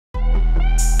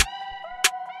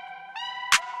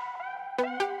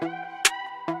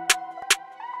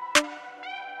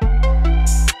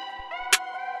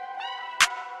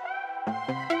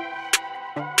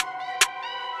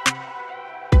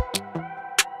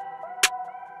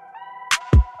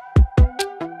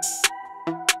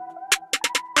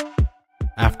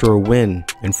After a win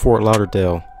in Fort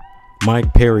Lauderdale,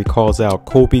 Mike Perry calls out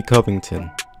Colby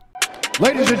Convington.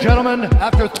 Ladies and gentlemen,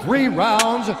 after 3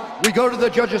 rounds, we go to the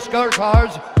judges'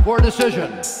 scorecards for a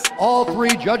decision. All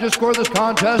 3 judges score this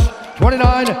contest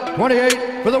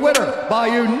 29-28 for the winner by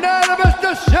unanimous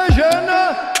decision,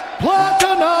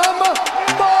 Platinum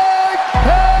Mike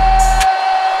Perry.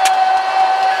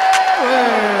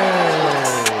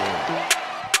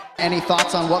 Any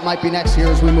thoughts on what might be next here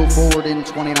as we move forward in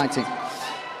 2019?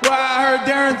 Well, I heard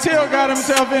Darren Till got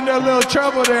himself into a little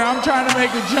trouble there. I'm trying to make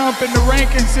a jump in the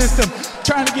ranking system,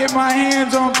 trying to get my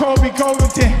hands on Colby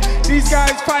Convington. These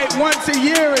guys fight once a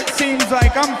year, it seems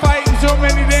like. I'm fighting so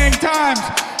many dang times,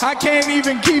 I can't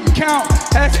even keep count.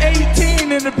 That's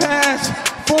 18 in the past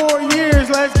 4 years.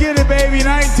 Let's get it, baby.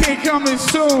 19 coming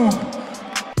soon.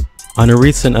 On a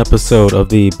recent episode of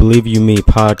the Believe You Me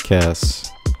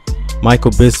podcast,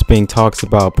 Michael Bisping talks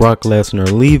about Brock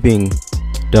Lesnar leaving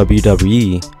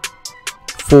WWE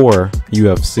for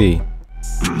UFC.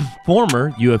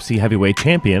 Former UFC heavyweight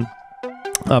champion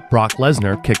Brock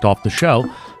Lesnar kicked off the show.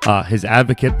 His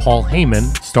advocate Paul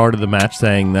Heyman started the match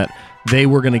saying that they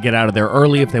were going to get out of there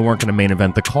early if they weren't going to main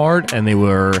event the card, and they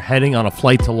were heading on a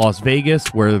flight to Las Vegas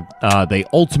where they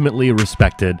ultimately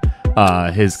respected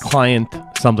his client,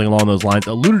 something along those lines,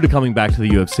 alluded to coming back to the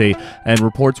UFC, and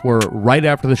reports were right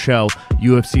after the show,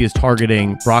 UFC is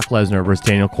targeting Brock Lesnar versus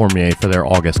Daniel Cormier for their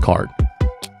August card.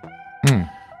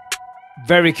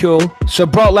 Very cool. So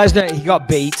Brock Lesnar, he got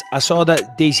beat. I saw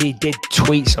that DC did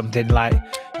tweet something like,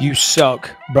 "You suck,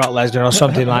 Brock Lesnar," or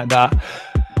something like that.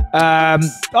 All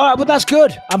right, but that's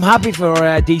good. I'm happy for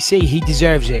DC. He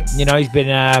deserves it. You know, he's been...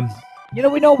 you know,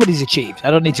 we know what he's achieved.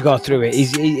 I don't need to go through it.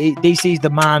 DC's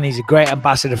the man. He's a great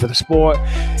ambassador for the sport.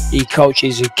 He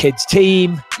coaches a kids'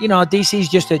 team. You know, DC's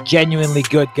just a genuinely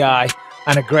good guy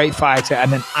and a great fighter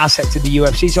and an asset to the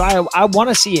UFC. So I want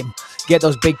to see him get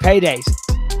those big paydays.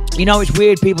 You know, it's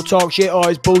weird. People talk shit. Oh,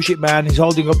 it's bullshit, man. He's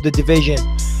holding up the division.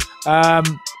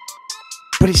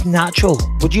 But it's natural.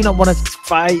 Would you not want to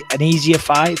fight an easier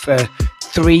fight for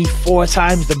 3-4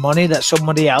 times the money that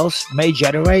somebody else may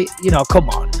generate? You know, come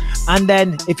on. And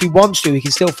then if he wants to, he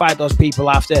can still fight those people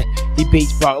after he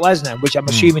beats Brock Lesnar, which I'm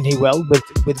assuming he will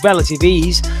with relative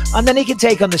ease. And then he can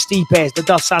take on the Stipes, the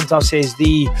Dos Santoses,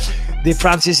 the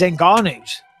Francis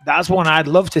Ngannous. That's one I'd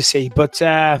love to see. But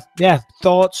yeah,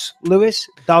 thoughts, Lewis,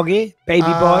 doggy, baby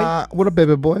boy. What up,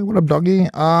 baby boy? What up, doggy?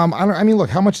 I mean, look,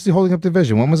 how much is he holding up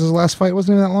division? When was his last fight? It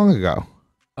wasn't even that long ago.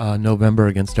 November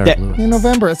against Derek Lewis. In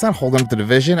November, it's not holding up the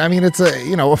division. I mean, it's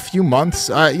a few months.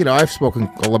 I've spoken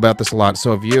all about this a lot. So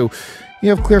have you. You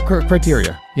have clear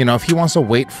criteria. You know, if he wants to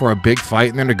wait for a big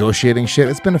fight and they're negotiating shit,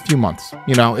 it's been a few months.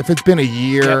 You know, if it's been a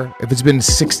year, if it's been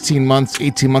 16 months,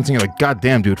 18 months, and you're like, God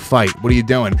damn, dude, fight. What are you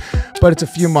doing? But it's a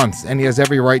few months, and he has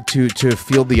every right to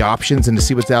field the options and to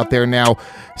see what's out there now.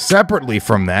 Separately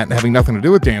from that, having nothing to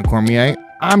do with Daniel Cormier,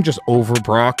 I'm just over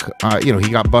Brock. He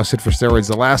got busted for steroids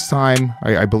the last time,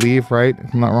 I believe, right?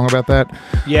 I'm not wrong about that.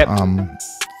 Yep.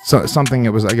 So something it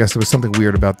was something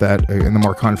weird about that in the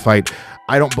Marcon fight.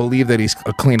 I don't believe that he's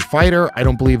a clean fighter. I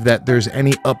don't believe that there's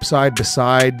any upside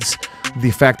besides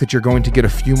the fact that you're going to get a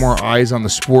few more eyes on the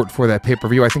sport for that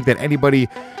pay-per-view. I think that anybody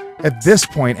at this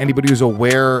point, anybody who's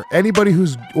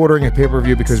ordering a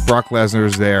pay-per-view because Brock Lesnar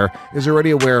is there is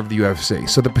already aware of the UFC.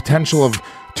 So the potential of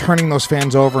turning those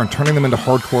fans over and turning them into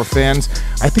hardcore fans,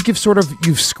 I think you've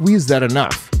squeezed that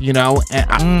enough, you know.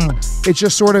 And it's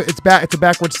just it's a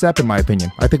backward step in my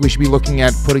opinion. I think we should be looking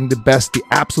at putting the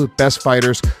absolute best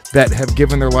fighters that have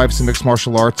given their lives to mixed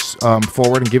martial arts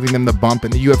forward and giving them the bump.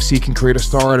 And the UFC can create a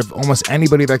star out of almost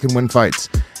anybody that can win fights,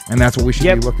 and that's what we should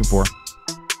be looking for.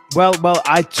 Well,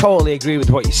 I totally agree with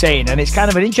what you're saying, and it's kind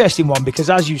of an interesting one because,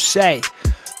 as you say,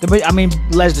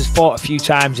 Lesnar's fought a few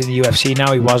times in the UFC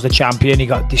now. He was the champion. He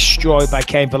got destroyed by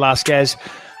Cain Velasquez.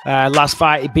 Last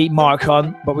fight, he beat Mark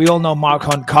Hunt, but we all know Mark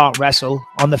Hunt can't wrestle.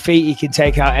 On the feet, he can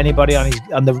take out anybody on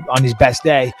his best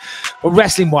day. But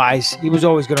wrestling-wise, he was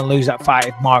always going to lose that fight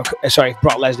if Brock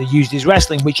Lesnar used his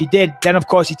wrestling, which he did. Then, of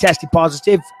course, he tested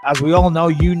positive. As we all know,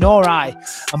 you nor I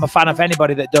am a fan of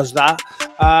anybody that does that.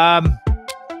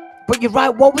 But you're right.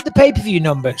 What were the pay-per-view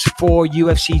numbers for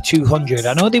UFC 200?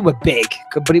 I know they were big,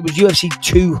 but it was UFC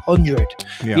 200.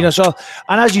 Yeah. You know, so,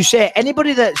 and as you say,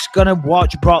 anybody that's going to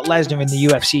watch Brock Lesnar in the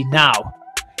UFC now,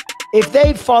 if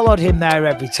they followed him there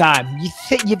every time,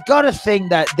 you've got to think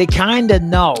that they kind of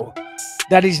know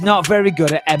that he's not very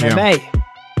good at MMA. Yeah.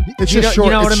 It's just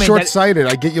short-sighted.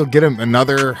 I get you'll get him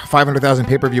another 500,000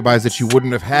 pay-per-view buys that you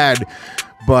wouldn't have had.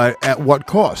 But at what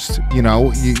cost? You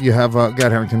know, you have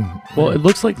Harrington. Well, it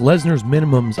looks like Lesnar's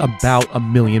minimum's about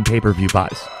 1 million pay-per-view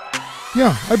buys.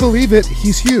 Yeah, I believe it.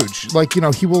 He's huge. Like, you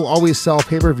know, he will always sell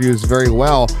pay-per-views very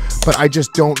well, but I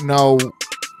just don't know,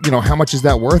 you know, how much is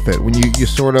that worth it when you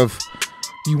sort of,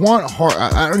 you want hard,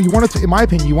 you want to, in my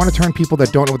opinion, you want to turn people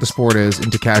that don't know what the sport is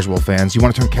into casual fans. You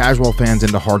want to turn casual fans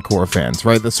into hardcore fans,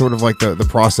 right? That's sort of like the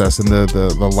process and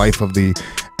the life of the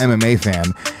MMA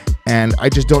fan. And I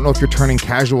just don't know if you're turning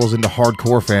casuals into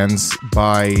hardcore fans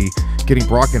by getting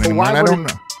Brock in anymore. I don't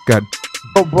know. Go ahead.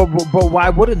 But why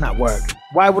wouldn't that work?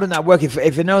 Why wouldn't that work?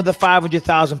 If you know the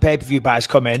 500,000 pay-per-view buys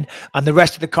come in and the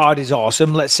rest of the card is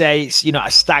awesome, let's say it's, you know,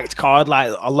 a stacked card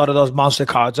like a lot of those monster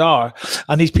cards are,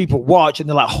 and these people watch and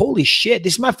they're like, holy shit,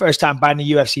 this is my first time buying a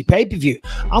UFC pay-per-view.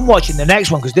 I'm watching the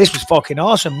next one because this was fucking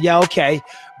awesome. Yeah, okay,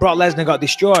 Brock Lesnar got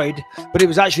destroyed, but it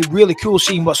was actually really cool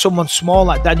seeing what someone small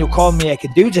like Daniel Cormier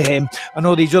can do to him and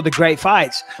all these other great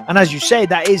fights. And as you say,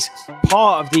 that is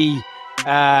part of the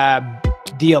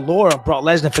allure of Brock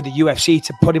Lesnar for the UFC,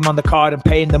 to put him on the card and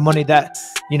pay him the money that,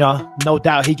 you know, no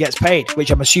doubt he gets paid,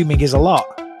 which I'm assuming is a lot.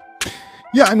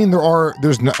 Yeah, I mean,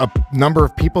 there's a number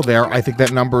of people there. I think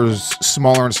that number is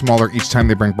smaller and smaller each time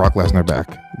they bring Brock Lesnar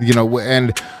back. You know,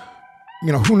 and,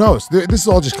 you know, who knows? This is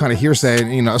all just kind of hearsay,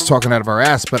 and, you know, us talking out of our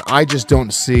ass, but I just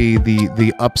don't see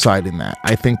the upside in that.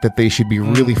 I think that they should be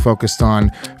really focused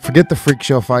on, forget the freak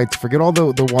show fights, forget all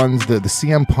the ones, the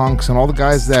CM Punks and all the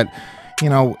guys that, you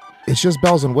know, it's just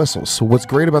bells and whistles. So what's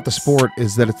great about the sport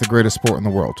is that it's the greatest sport in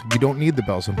the world. You don't need the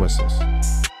bells and whistles.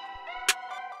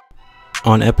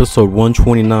 On episode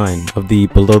 129 of the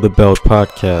Below the Belt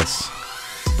podcast,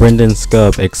 Brendan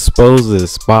Schaub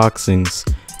exposes boxing's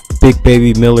Big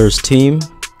Baby Miller's team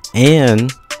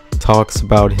and talks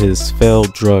about his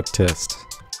failed drug test.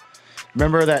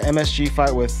 Remember that MSG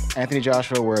fight with Anthony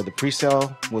Joshua where the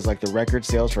pre-sale was like the record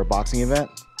sales for a boxing event?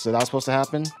 So that was supposed to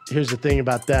happen? Here's the thing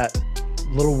about that.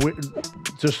 Little weird,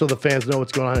 just so the fans know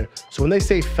what's going on here. So when they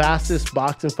say fastest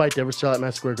boxing fight to ever sell at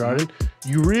Madison Square Garden,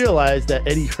 you realize that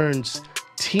Eddie Hearn's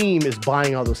team is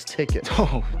buying all those tickets.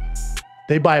 Oh.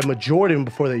 They buy a majority of them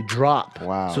before they drop.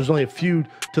 Wow. So there's only a few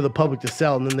to the public to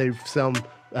sell, and then they sell them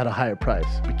at a higher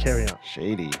price. But carry on.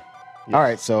 Shady. Yes. All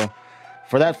right, so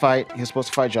for that fight, he was supposed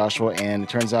to fight Joshua, and it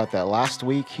turns out that last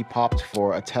week he popped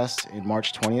for a test in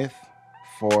March 20th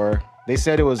for, they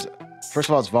said it was, first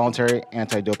of all, it's Voluntary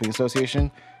Anti-Doping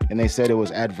Association, and they said it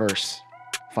was adverse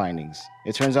findings.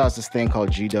 It turns out it's this thing called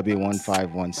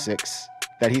GW1516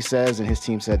 that he says, and his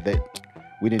team said that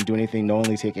we didn't do anything,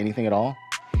 knowingly take anything at all.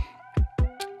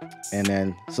 And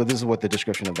then, so this is what the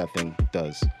description of that thing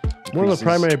does. One of the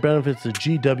primary benefits of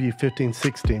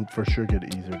GW1516, for sure get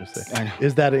easier to say,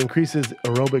 is that it increases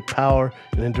aerobic power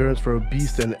and endurance for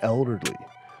obese and elderly.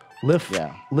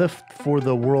 Lift for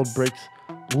the World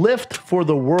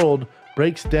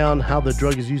breaks down how the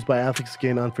drug is used by athletes to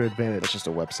gain unfair advantage. That's just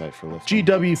a website for Lift.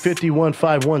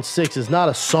 GW51516 is not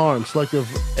a SARM, selective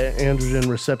androgen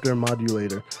receptor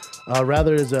modulator.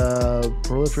 Rather is a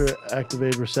proliferate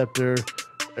activated receptor.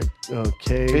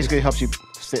 Okay. Basically helps you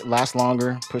last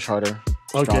longer, push harder,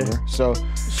 stronger. Okay.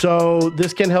 So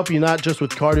this can help you not just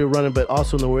with cardio running, but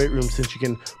also in the weight room, since you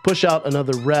can push out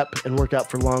another rep and work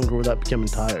out for longer without becoming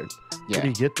tired. Yeah. Where do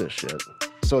you get this shit?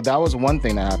 So that was one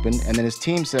thing that happened, and then his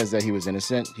team says that he was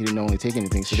innocent. He didn't only take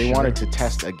anything, so they wanted to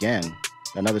test again,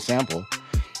 another sample.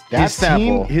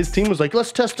 His team was like,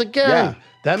 let's test again. Yeah.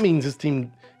 That means his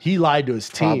team, he lied to his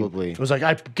team. Probably. It was like,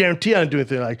 I guarantee I didn't do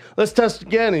anything. Like, let's test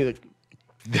again. And he's like,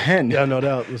 then, yeah, no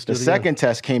doubt. Let's do the second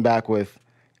test came back with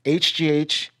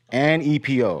HGH and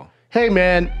EPO. Hey,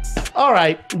 man. All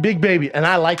right, Big Baby. And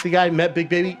I like the guy, met Big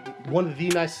Baby, one of the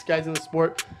nicest guys in the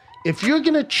sport. If you're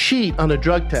going to cheat on a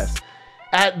drug test,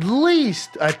 at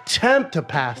least attempt to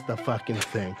pass the fucking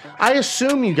thing. I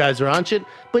assume you guys are on shit,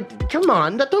 but come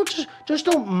on, don't just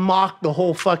don't mock the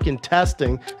whole fucking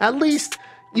testing. At least,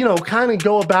 you know, kind of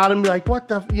go about and be like, what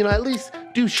the, you know, at least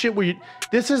do shit where you,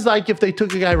 this is like if they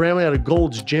took a guy randomly out of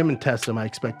Gold's Gym and tested him, I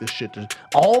expect this shit to,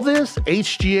 all this,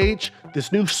 HGH,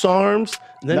 this new SARMs,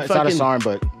 and then no, it's fucking, not a SARM,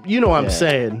 but. You know what I'm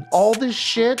saying. All this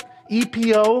shit,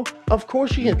 EPO, of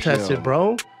course you get tested,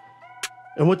 bro.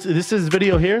 And what's this is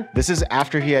video here? This is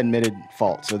after he admitted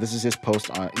fault. So this is his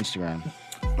post on Instagram.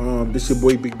 This is your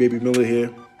boy Big Baby Miller here.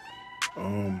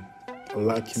 A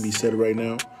lot can be said right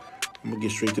now. I'm gonna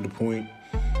get straight to the point.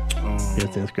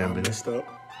 It's Instagram video.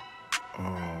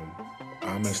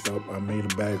 I messed up. I made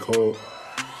a bad call.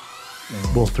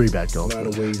 Well, 3 bad calls. A lot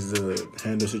of ways to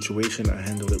handle the situation. I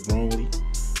handled it wrongly,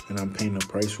 and I'm paying the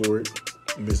price for it.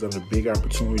 I missed out a big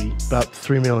opportunity. About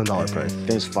 $3 million price.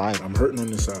 There's 5. I'm hurting on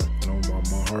this side. You know,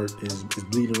 my heart is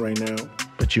bleeding right now.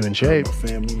 But you in shape. My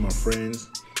family, my friends,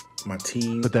 my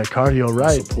team. But that cardio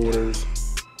right. Supporters.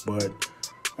 But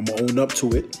I'm gonna own up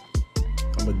to it.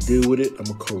 I'm gonna deal with it. I'm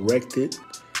gonna correct it,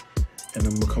 and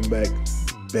I'm gonna come back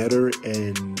better.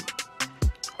 And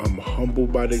I'm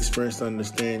humbled by the experience to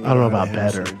understand. I don't know about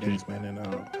better, things, man. And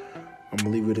I'm gonna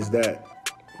leave it as that.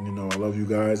 You know, I love you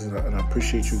guys, and I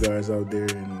appreciate you guys out there.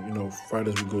 And you know,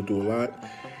 fighters, we go through a lot,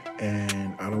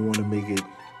 and I don't want to make it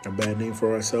a bad name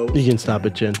for ourselves. You can stop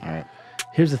it, Chin. All right.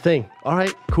 Here's the thing. All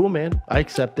right, cool, man. I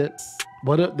accept it.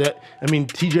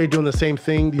 TJ doing the same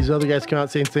thing. These other guys come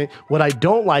out saying the same thing. What I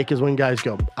don't like is when guys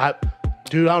go, I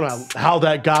don't know how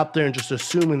that got there, and just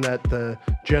assuming that the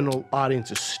general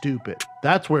audience is stupid.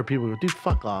 That's where people go, dude,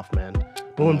 fuck off, man.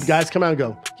 But when guys come out and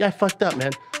go, yeah, I fucked up,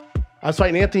 man. I was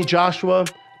fighting Anthony Joshua.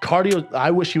 Cardio,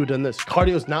 I wish he would have done this.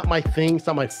 Cardio is not my thing. It's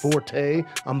not my forte.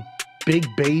 I'm Big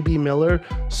Baby Miller.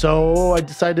 So I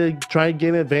decided to try and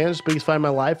gain an advantage. Biggest fight of my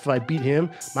life. If I beat him,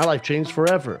 my life changed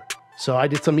forever. So I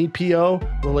did some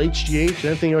EPO, little HGH, and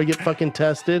everything. I get fucking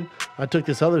tested. I took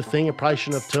this other thing I probably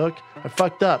shouldn't have took. I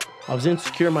fucked up. I was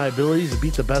insecure in my abilities to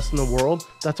beat the best in the world.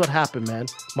 That's what happened, man.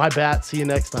 My bat. See you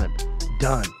next time.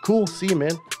 Done. Cool. See you,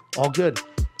 man. All good.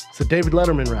 It's the David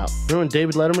Letterman route. Remember when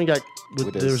David Letterman got...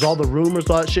 There was all the rumors,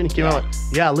 all that shit, and he came out like,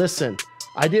 yeah, listen,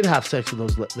 I did have sex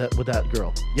with that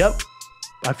girl. Yep,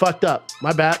 I fucked up.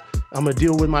 My bad. I'm going to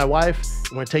deal with my wife.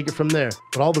 I'm going to take it from there.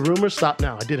 But all the rumors, stop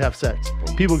now. I did have sex.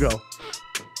 People go,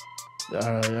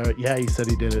 all right, yeah, he said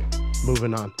he did it.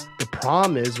 Moving on. The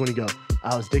problem is when you go,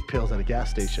 I was dick pills at a gas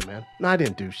station, man. No, I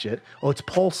didn't do shit. Oh, it's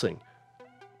pulsing.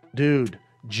 Dude,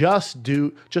 just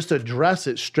address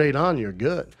it straight on. You're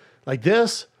good. Like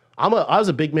this, I was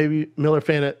a Big Baby Miller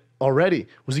fan already.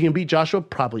 Was he going to beat Joshua?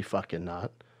 Probably fucking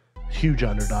not. Huge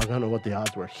underdog. I don't know what the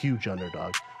odds were. Huge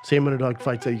underdog. Same underdog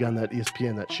fights that you got on that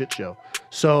ESPN, that shit show.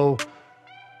 So,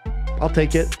 I'll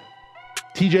take it.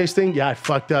 TJ's thing, yeah, I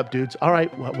fucked up, dudes. All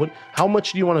right, how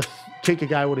much do you want to kick a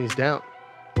guy when he's down?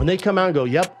 When they come out and go,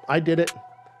 yep, I did it.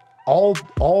 All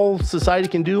society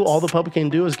can do, all the public can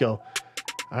do is go,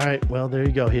 all right, well, there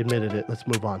you go. He admitted it. Let's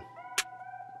move on.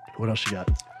 What else you got?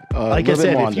 Like I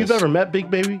said, if you've ever met Big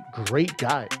Baby, great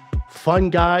guy. Fun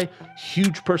guy,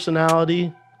 huge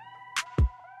personality,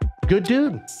 good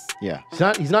dude. Yeah.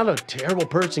 He's not a terrible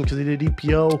person because he did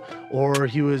EPO or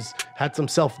he had some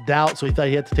self-doubt, so he thought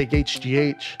he had to take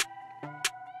HGH.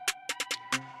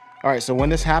 All right, so when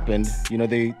this happened,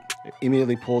 they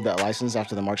immediately pulled that license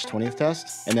after the March 20th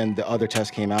test, and then the other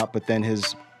test came out, but then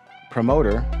his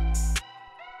promoter,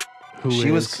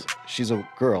 she's a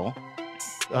girl.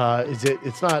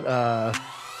 It's not,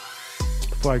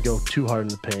 before I go too hard in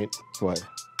the paint. What?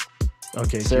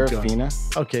 Okay, Serafina.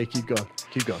 Okay, keep going.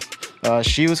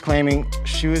 She was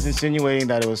insinuating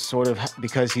that it was sort of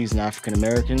because he's an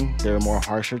African-American, they're more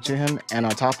harsher to him. And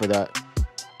on top of that,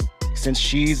 since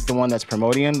she's the one that's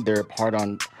promoting him, they're hard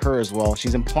on her as well.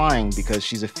 She's implying because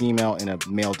she's a female in a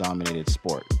male-dominated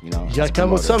sport, You gotta come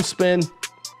with some spin.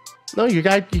 No, you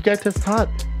got this hot.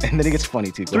 And then it gets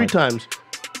funny, too. 3 times.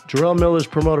 Jarrell Miller's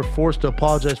promoter forced to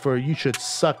apologize for "you should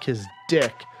suck his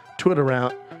dick" Twitter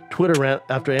rant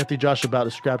after Anthony Joshua about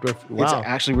to scrap her. Wow. It's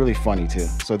actually really funny, too.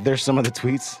 So there's some of the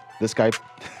tweets. This guy...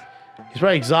 He's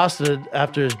probably exhausted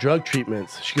after his drug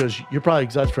treatments. She goes, you're probably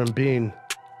exhausted from being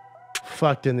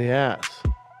fucked in the ass.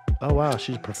 Oh, wow,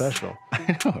 she's a professional.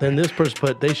 I know. Then this person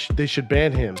put, they should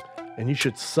ban him, and you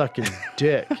should suck his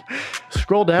dick.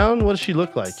 Scroll down. What does she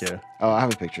look like here? Oh, I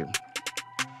have a picture.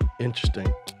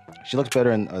 Interesting. She looks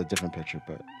better in a different picture,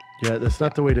 but... Yeah, that's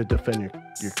not the way to defend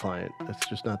your client. That's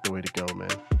just not the way to go,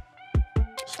 man.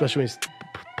 Especially when he's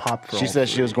popped for She said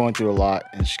she was going through a lot,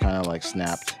 and she kind of like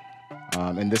snapped.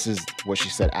 And this is what she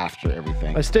said after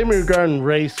everything. My statement regarding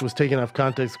race was taken off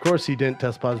context. Of course, he didn't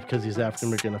test positive because he's African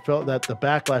American. I felt that the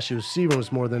backlash he was receiving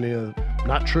was more than any other.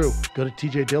 Not true. Go to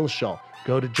TJ Dillashaw.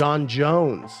 Go to John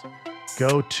Jones.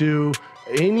 Go to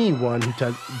anyone who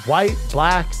tests white,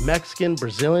 black, Mexican,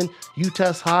 Brazilian. You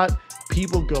test hot,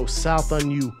 people go south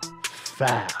on you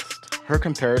fast. Her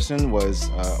comparison was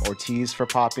Ortiz for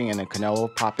popping and then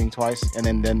Canelo popping twice and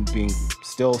then them being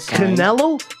still signed.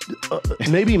 Canelo?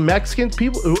 Maybe Mexicans?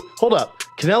 People? Hold up.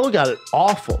 Canelo got it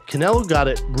awful. Canelo got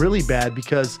it really bad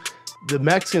because the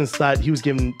Mexicans thought he was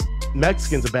giving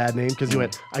Mexicans a bad name because he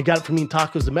went, I got it from eating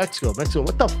tacos in Mexico. Mexico,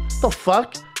 what the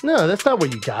fuck? No, that's not where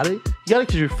you got it. You got it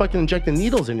because you're fucking injecting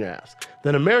needles in your ass.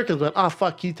 Then Americans went,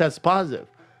 fuck, he tested positive.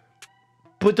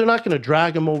 But they're not going to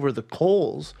drag him over the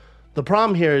coals. The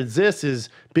problem here is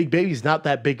Big Baby's not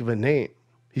that big of a name.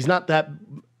 He's not that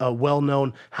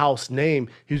well-known house name.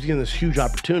 He was getting this huge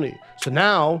opportunity. So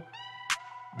now,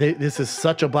 this is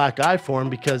such a black eye for him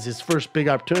because his first big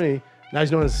opportunity, now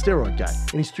he's known as a steroid guy,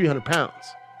 and he's 300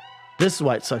 pounds. This is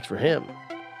why it sucks for him.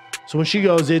 So when she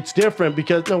goes, it's different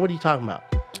because, no, what are you talking about?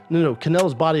 No,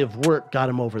 Canelo's body of work got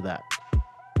him over that.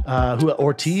 Who?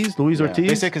 Ortiz? Luis Ortiz?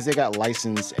 They said because they got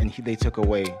licensed and they took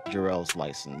away Jarrell's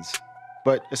license.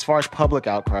 But as far as public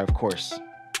outcry, of course,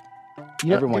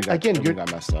 everyone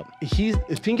got messed up.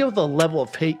 Think of the level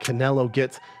of hate Canelo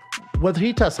gets, whether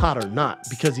he tests hot or not,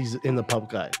 because he's in the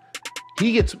public eye.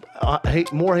 He gets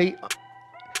more hate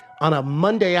on a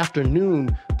Monday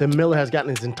afternoon than Miller has gotten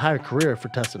his entire career for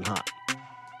testing hot.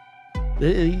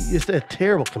 It's a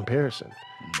terrible comparison.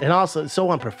 And also, it's so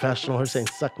unprofessional. Her saying,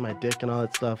 suck my dick and all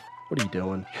that stuff. What are you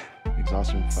doing?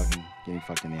 Exhaustion, getting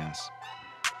fucked in the ass.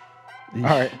 All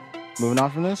right. Moving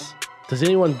on from this. Does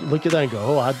anyone look at that and go,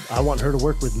 oh, I want her to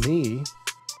work with me?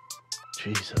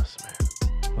 Jesus,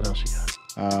 man. What else you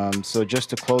got? So just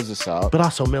to close this out. But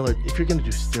also, Miller, if you're going to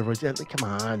do steroids, come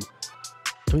on.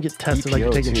 Don't get tested EPO like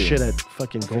you're taking too. shit at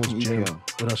fucking Gold's Gym.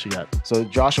 EPO. What else you got? So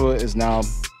Joshua is now,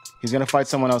 he's going to fight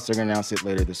someone else. They're going to announce it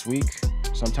later this week,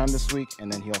 sometime this week.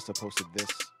 And then he also posted this.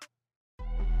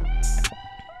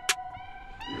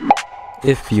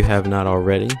 If you have not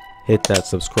already, hit that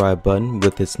subscribe button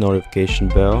with its notification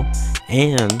bell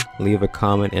and leave a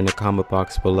comment in the comment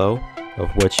box below of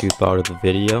what you thought of the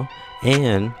video,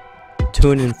 and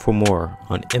tune in for more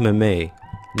on MMA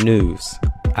News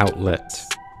Outlet.